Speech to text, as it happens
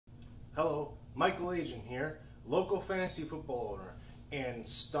Hello, Michael Agent here, local fantasy football owner and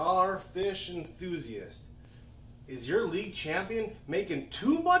starfish enthusiast. Is your league champion making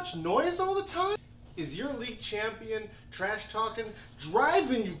too much noise all the time? Is your league champion trash talking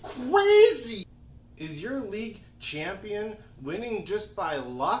driving you crazy? Is your league champion winning just by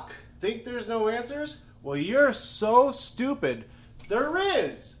luck? Think there's no answers? Well, you're so stupid. There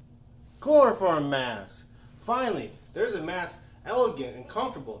is! Chloroform mask. Finally, there's a mask elegant and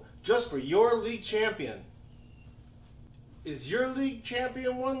comfortable just for your league champion. Is your league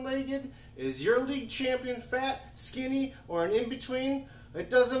champion one-legged? Is your league champion fat, skinny, or an in-between?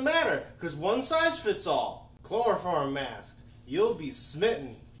 It doesn't matter, because one size fits all. Chloroform masks. You'll be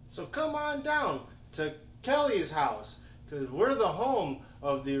smitten. So come on down to Kelly's house, because we're the home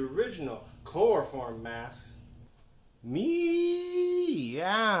of the original chloroform masks. Meow.